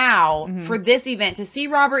now for this event to see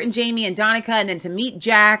Robert and Jamie and Donica, and then to meet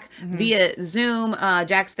Jack via Zoom,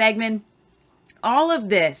 Jack Stegman. All of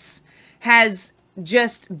this has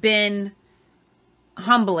just been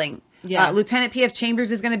humbling. Yeah. Lieutenant P.F.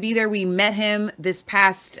 Chambers is going to be there. We met him this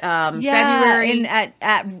past February.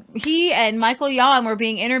 And he and Michael Yon were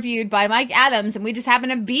being interviewed by Mike Adams, and we just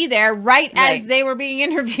happened to be there right as they were being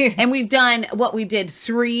interviewed. And we did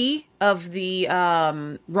 3 of the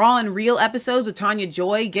Raw and Real episodes with Tanya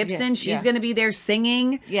Joy Gibson. Yeah, She's going to be there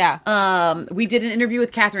singing. Yeah. We did an interview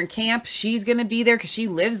with Catherine Camp. She's going to be there because she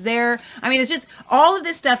lives there. I mean, it's just all of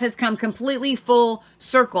this stuff has come completely full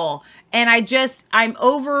circle. And I'm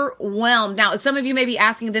overwhelmed. Now, some of you may be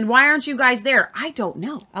asking, then why aren't you guys there? I don't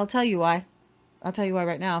know. I'll tell you why. I'll tell you why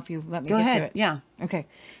right now if you let me Go get ahead. to it. Yeah. Okay.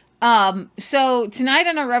 So tonight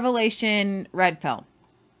on our Revelation Red Pill,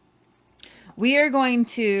 we are going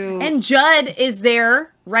to... And Judd is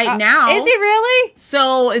there right now. Is he really?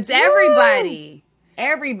 So it's everybody.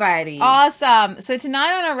 Everybody. Awesome. So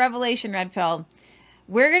tonight on our Revelation Red Pill,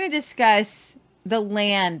 we're going to discuss the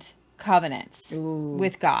land covenants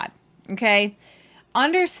with God. Okay.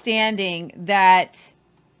 understanding that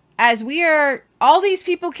as all these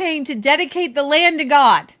people came to dedicate the land to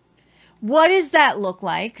God, what does that look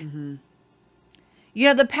like? Mm-hmm. You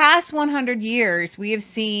know, the past 100 years, we have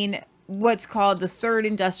seen what's called the third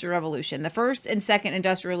industrial revolution. The first and second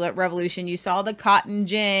industrial revolution, you saw the cotton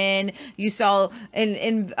gin, you saw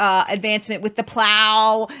an advancement with the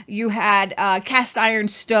plow, you had cast iron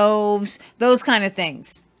stoves, those kind of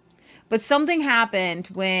things. But something happened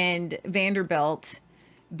when Vanderbilt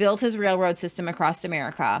built his railroad system across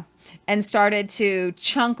America and started to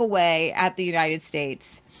chunk away at the United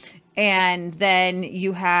States. And then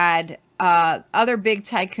you had other big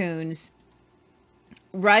tycoons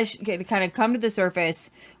kind of come to the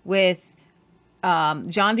surface with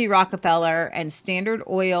John D. Rockefeller and Standard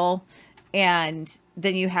Oil. And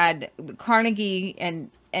then you had Carnegie,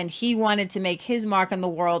 and he wanted to make his mark on the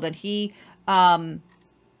world, and he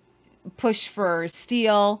pushed for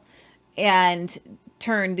steel and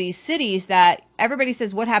turned these cities that everybody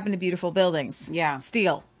says, what happened to beautiful buildings? Yeah.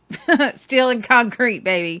 Steel. Steel and concrete,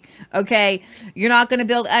 baby. Okay. You're not going to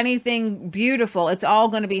build anything beautiful. It's all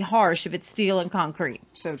going to be harsh if it's steel and concrete.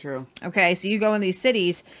 So true. Okay. So you go in these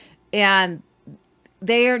cities and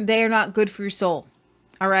they are not good for your soul.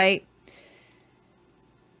 All right.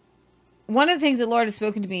 One of the things the Lord has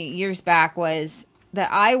spoken to me years back was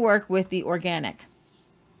that I work with the organic.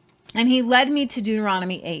 And he led me to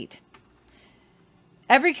Deuteronomy 8.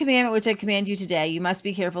 Every commandment which I command you today, you must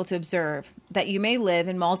be careful to observe, that you may live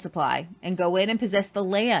and multiply, and go in and possess the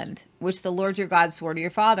land which the Lord your God swore to your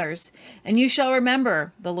fathers. And you shall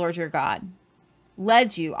remember the Lord your God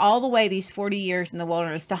led you all the way these 40 years in the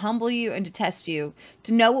wilderness to humble you and to test you,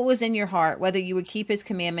 to know what was in your heart, whether you would keep his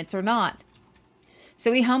commandments or not.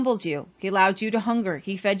 So he humbled you. He allowed you to hunger.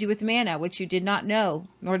 He fed you with manna, which you did not know,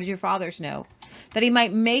 nor did your fathers know, that he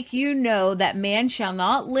might make you know that man shall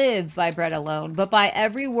not live by bread alone, but by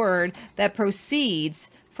every word that proceeds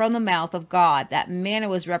from the mouth of God. That manna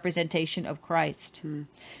was representation of Christ.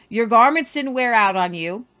 Your garments didn't wear out on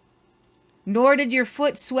you, nor did your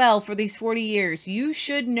foot swell for these 40 years. You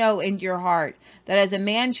should know in your heart that as a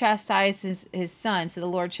man chastises his son, so the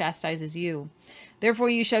Lord chastises you. Therefore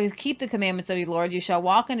you shall keep the commandments of your Lord. You shall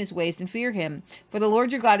walk in his ways and fear him. For the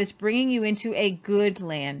Lord your God is bringing you into a good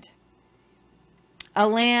land. A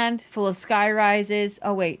land full of sky rises.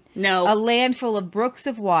 Oh, wait. No. A land full of brooks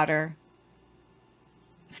of water,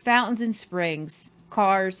 fountains and springs,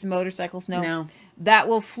 cars, motorcycles. No. That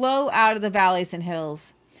will flow out of the valleys and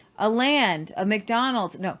hills. A land of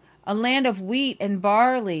McDonald's. No. A land of wheat and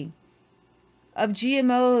barley, of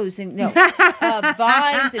GMOs and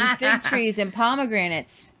vines and fig trees and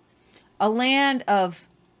pomegranates. A land of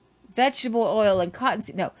vegetable oil and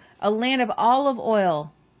cottonseed. No. A land of olive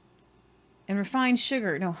oil and refined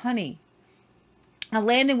sugar, honey. A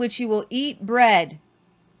land in which you will eat bread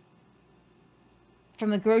from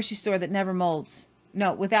the grocery store that never molds.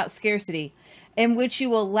 No, without scarcity. In which you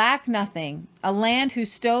will lack nothing. A land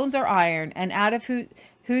whose stones are iron, and out of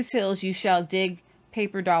whose hills you shall dig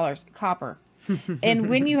paper dollars, copper. And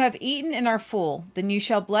when you have eaten and are full, then you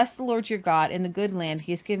shall bless the Lord your God in the good land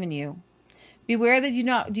he has given you. Beware that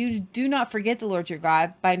you do not forget the Lord your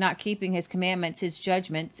God by not keeping his commandments, his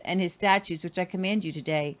judgments, and his statutes, which I command you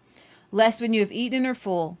today. Lest when you have eaten and are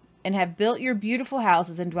full, and have built your beautiful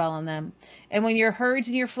houses and dwell in them, and when your herds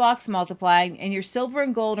and your flocks multiply, and your silver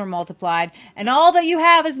and gold are multiplied, and all that you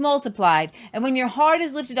have is multiplied, and when your heart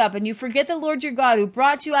is lifted up, and you forget the Lord your God, who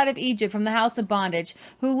brought you out of Egypt from the house of bondage,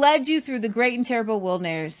 who led you through the great and terrible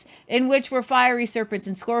wilderness, in which were fiery serpents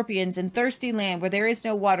and scorpions, and thirsty land where there is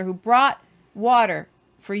no water, who brought water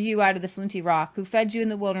for you out of the flinty rock, who fed you in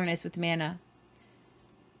the wilderness with manna.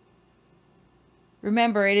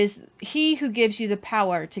 Remember, it is he who gives you the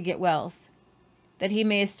power to get wealth, that he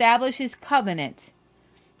may establish his covenant,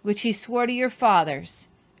 which he swore to your fathers,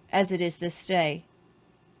 as it is this day.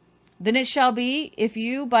 Then it shall be, if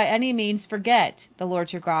you by any means forget the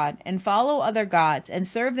Lord your God, and follow other gods, and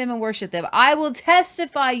serve them and worship them, I will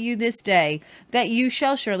testify you this day that you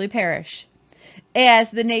shall surely perish.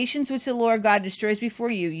 As the nations which the Lord God destroys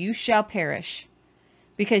before you, you shall perish,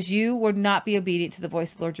 because you would not be obedient to the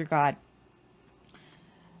voice of the Lord your God.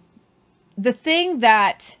 The thing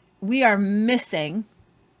that we are missing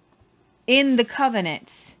in the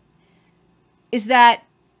covenants is that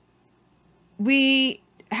we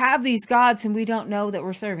have these gods and we don't know that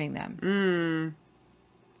we're serving them.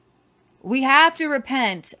 We have to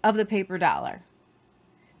repent of the paper dollar.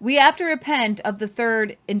 We have to repent of the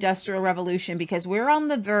third industrial revolution, because we're on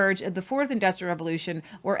the verge of the fourth industrial revolution,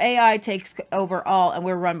 where AI takes over all and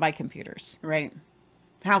we're run by computers. Right.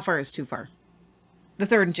 How far is too far? The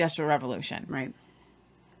third industrial revolution. Right.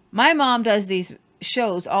 My mom does these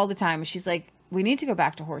shows all the time. And she's like, we need to go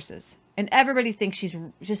back to horses. And everybody thinks she's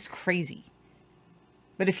just crazy.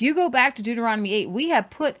 But if you go back to Deuteronomy 8, we have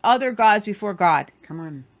put other gods before God. Come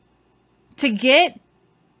on. To get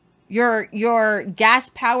your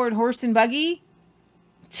gas-powered horse and buggy,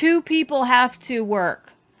 2 people have to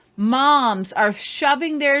work. Moms are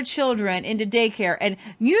shoving their children into daycare. And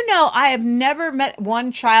I have never met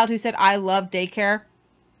one child who said, I love daycare.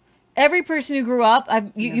 Every person who grew up,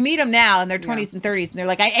 you meet them now in their 20s and 30s, and they're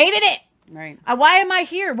like, I hated it. Right. Why am I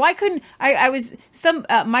here? Why couldn't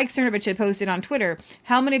Mike Cernovich had posted on Twitter,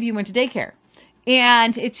 how many of you went to daycare?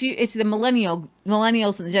 And it's the millennials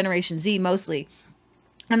and the Generation Z mostly.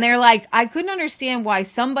 And they're like, I couldn't understand why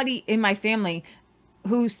somebody in my family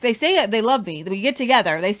they say they love me, we get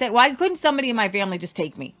together, they say, why couldn't somebody in my family just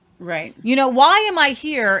take me? Right. Why am I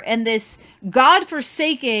here in this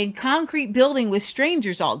godforsaken concrete building with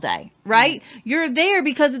strangers all day, right? You're there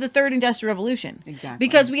because of the third industrial revolution. Exactly.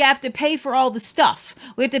 Because we have to pay for all the stuff.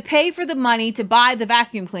 We have to pay for the money to buy the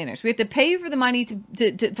vacuum cleaners. We have to pay for the money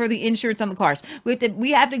for the insurance on the cars.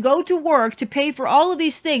 We have to go to work to pay for all of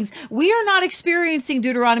these things. We are not experiencing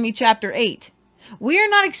Deuteronomy chapter 8. We are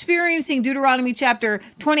not experiencing Deuteronomy chapter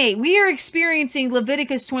 28. We are experiencing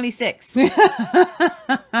Leviticus 26.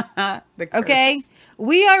 Okay?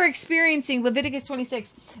 We are experiencing Leviticus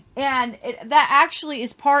 26. And that actually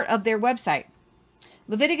is part of their website.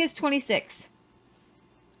 Leviticus 26.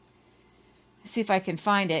 Let's see if I can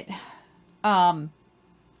find it. In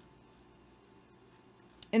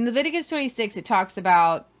Leviticus 26, it talks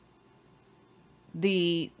about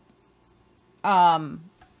the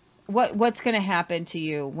what's going to happen to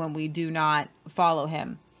you when we do not follow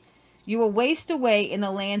him. You will waste away in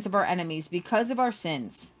the lands of our enemies because of our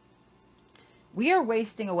sins. We are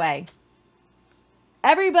wasting away.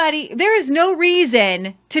 Everybody, there is no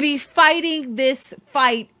reason to be fighting this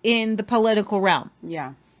fight in the political realm.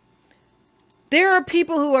 Yeah. There are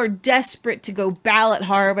people who are desperate to go ballot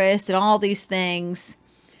harvest and all these things.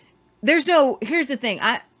 Here's the thing.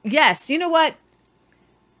 Yes, you know what?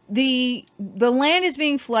 The land is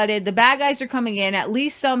being flooded. The bad guys are coming in. At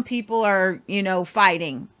least some people are,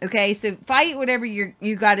 fighting. Okay, so fight whatever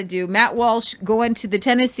you got to do. Matt Walsh going to the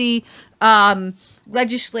Tennessee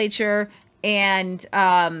legislature and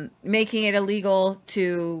making it illegal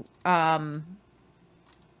to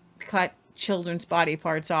cut children's body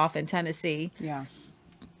parts off in Tennessee. Yeah.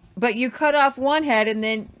 But you cut off one head, and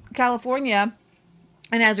then California,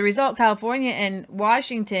 and as a result, California and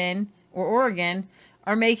Washington or Oregon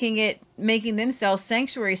are making themselves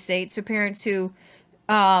sanctuary states. So parents who,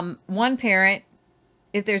 one parent,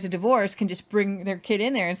 if there's a divorce, can just bring their kid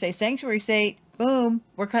in there and say, sanctuary state, boom,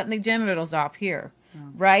 we're cutting the genitals off here. Yeah.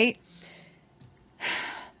 Right?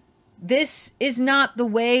 This is not the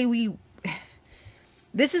way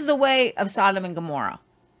this is the way of Sodom and Gomorrah.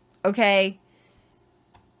 Okay?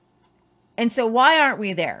 And so why aren't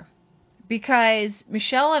we there? Because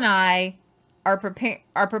Michelle and I are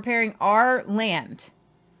preparing our land.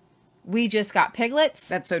 We just got piglets.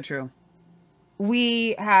 That's so true.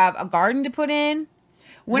 We have a garden to put in.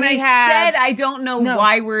 When I said I don't know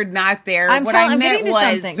why we're not there, what I meant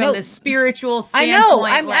was from the spiritual standpoint. I know.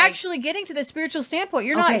 I'm actually getting to the spiritual standpoint.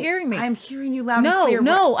 You're not hearing me. I'm hearing you loud and clear.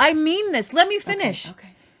 No, I mean this. Let me finish. Okay.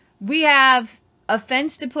 We have a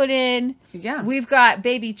fence to put in. Yeah. We've got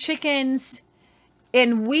baby chickens.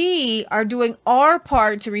 And we are doing our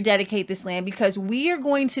part to rededicate this land because we are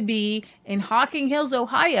going to be in Hocking Hills,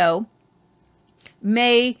 Ohio,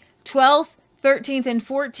 May 12th, 13th, and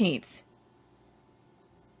 14th.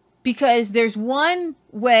 Because there's one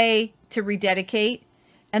way to rededicate,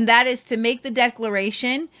 and that is to make the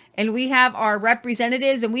declaration. And we have our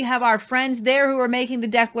representatives and we have our friends there who are making the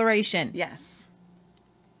declaration. Yes.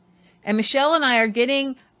 And Michelle and I are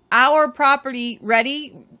getting our property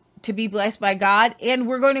ready to be blessed by God, and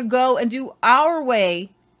we're going to go and do our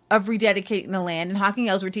way of rededicating the land. In Hocking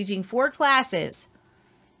Hills, we're teaching 4 classes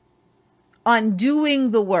on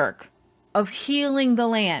doing the work of healing the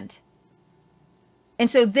land. And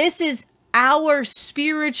so this is our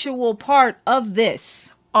spiritual part of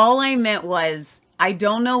this. All I meant was, I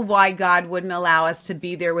don't know why God wouldn't allow us to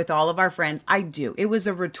be there with all of our friends. I do. It was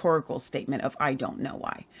a rhetorical statement of I don't know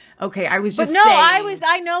why. Okay, I was just saying.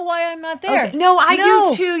 I know why I'm not there. Okay. No, I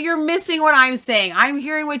do too. You're missing what I'm saying. I'm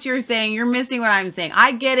hearing what you're saying. You're missing what I'm saying.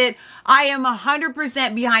 I get it. I am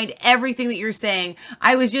 100% behind everything that you're saying.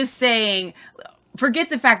 I was just saying,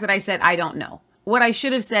 forget the fact that I said I don't know. What I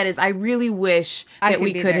should have said is I really wish that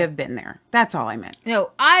we could have been there. That's all I meant.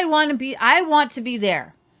 No, I want to be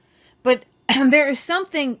there. But there is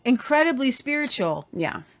something incredibly spiritual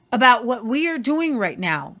about what we are doing right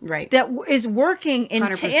now, Right. that is working in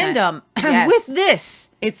 100%. tandem Yes. with this.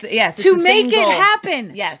 It's a to make single- it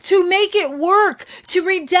happen. Yes. To make it work. To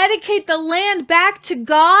rededicate the land back to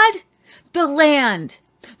God. The land.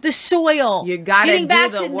 The soil. You gotta getting do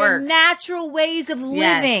back the to work. the natural ways of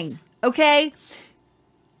Yes. living. Okay?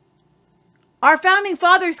 Our founding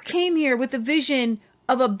fathers came here with the vision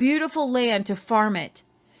of a beautiful land to farm it.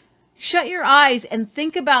 Shut your eyes and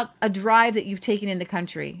think about a drive that you've taken in the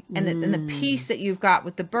country and the peace that you've got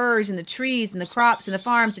with the birds and the trees and the crops and the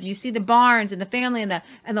farms, and you see the barns and the family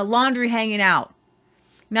and the laundry hanging out.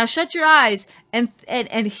 Now shut your eyes and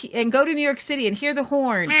go to New York City and hear the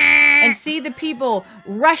horns and see the people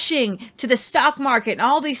rushing to the stock market and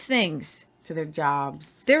all these things. To their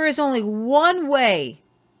jobs. There is only one way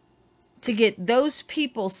to get those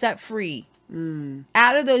people set free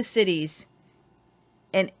out of those cities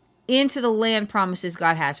and into the land promises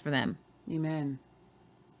God has for them. Amen.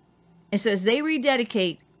 And so as they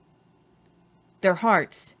rededicate their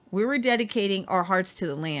hearts, we're rededicating our hearts to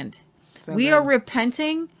the land. So we good. are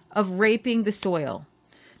repenting of raping the soil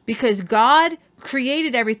because God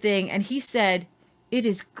created everything and he said, it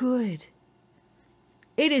is good.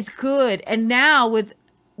 It is good. And now with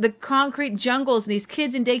the concrete jungles and these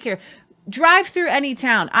kids in daycare, drive through any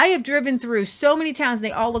town. I have driven through so many towns and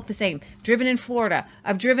they all look the same. Driven in Florida.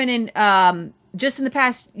 I've driven in, just in the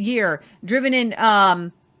past year, driven in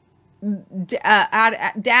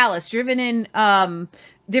Dallas, driven in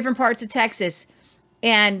different parts of Texas.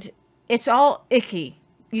 And it's all icky.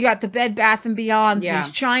 You got the Bed Bath & Beyond, Yeah.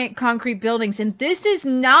 these giant concrete buildings. And this is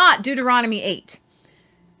not Deuteronomy 8.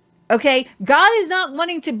 Okay? God is not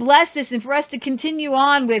wanting to bless this and for us to continue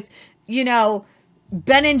on with,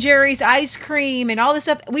 Ben and Jerry's ice cream and all this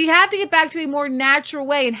stuff. We have to get back to a more natural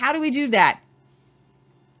way. And how do we do that?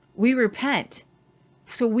 We repent.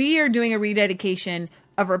 So we are doing a rededication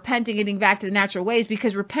of repenting, getting back to the natural ways,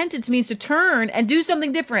 because repentance means to turn and do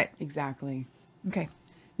something different. Exactly. Okay.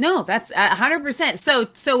 No, that's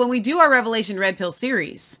 100%. So when we do our Revelation Red Pill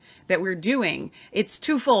series that we're doing, it's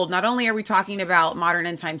twofold. Not only are we talking about modern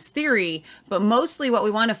end times theory, but mostly what we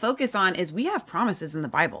want to focus on is we have promises in the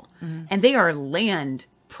Bible, and they are land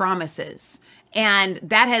promises. And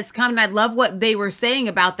that has come, and I love what they were saying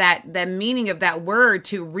about that, the meaning of that word,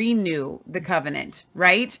 to renew the covenant,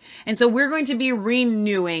 right? And so we're going to be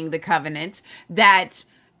renewing the covenant that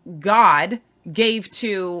God gave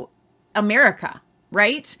to America,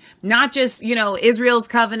 right? Not just, Israel's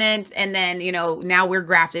covenant and then, now we're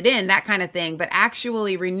grafted in, that kind of thing, but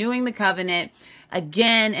actually renewing the covenant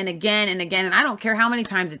again and again and again. And I don't care how many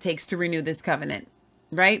times it takes to renew this covenant,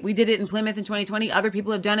 right? We did it in Plymouth in 2020. Other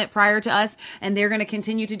people have done it prior to us, and they're going to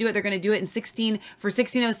continue to do it. They're going to do it in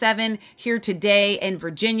 1607 here today in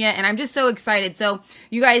Virginia. And I'm just so excited. So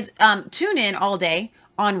you guys tune in all day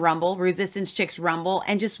on Rumble, Resistance Chicks Rumble,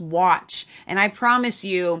 and just watch. And I promise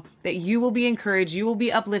you that you will be encouraged, you will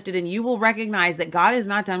be uplifted, and you will recognize that God is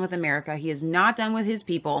not done with America. He is not done with his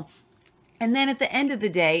people. And then at the end of the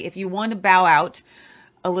day, if you want to bow out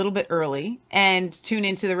a little bit early and tune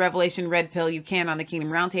into the Revelation Red Pill, you can on the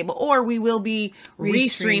Kingdom Roundtable, or we will be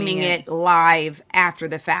restreaming it live after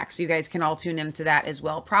the fact. So you guys can all tune into that as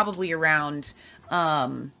well, probably around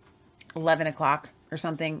 11 o'clock or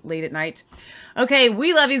something late at night. Okay,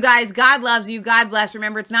 we love you guys. God loves you. God bless.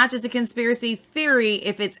 Remember, it's not just a conspiracy theory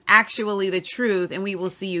if it's actually the truth. And we will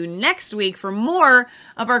see you next week for more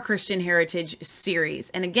of our Christian Heritage series.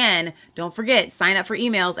 And again, don't forget, sign up for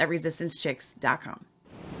emails at resistancechicks.com.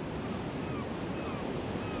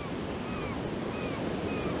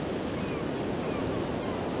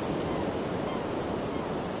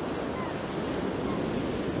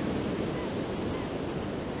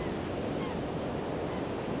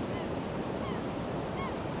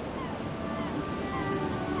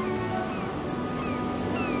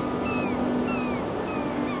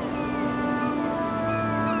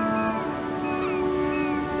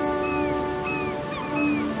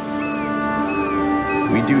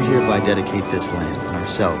 We do hereby dedicate this land and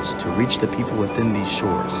ourselves to reach the people within these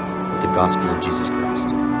shores with the gospel of Jesus Christ,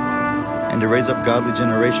 and to raise up godly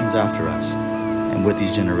generations after us, and with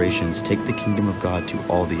these generations take the kingdom of God to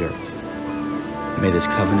all the earth. May this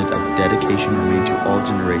covenant of dedication remain to all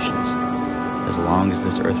generations, as long as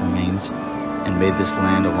this earth remains, and may this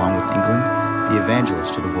land, along with England, be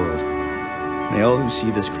evangelists to the world. May all who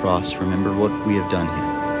see this cross remember what we have done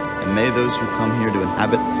here, and may those who come here to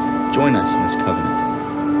inhabit join us in this covenant,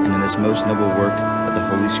 and in this most noble work that the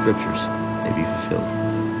Holy Scriptures may be fulfilled.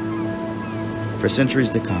 For centuries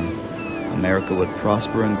to come, America would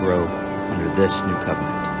prosper and grow under this new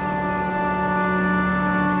covenant.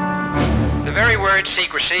 The very word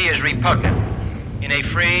secrecy is repugnant. in a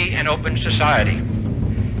free and open society.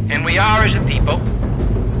 And we are, as a people,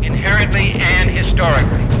 inherently and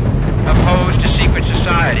historically opposed to secret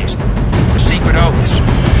societies, to secret oaths.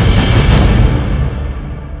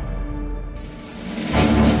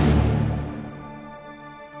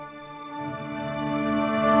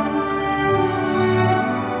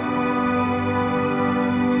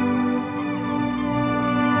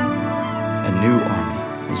 A new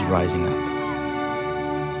army is rising up.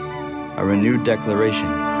 A renewed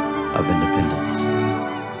declaration of independence.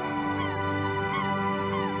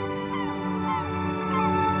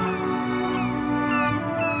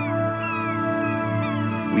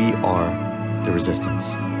 We are the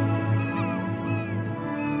resistance.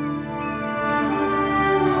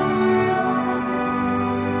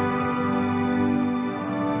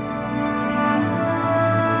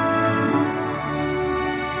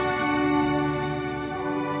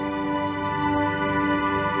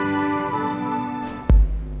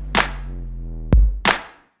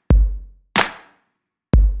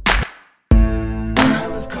 I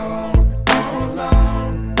was called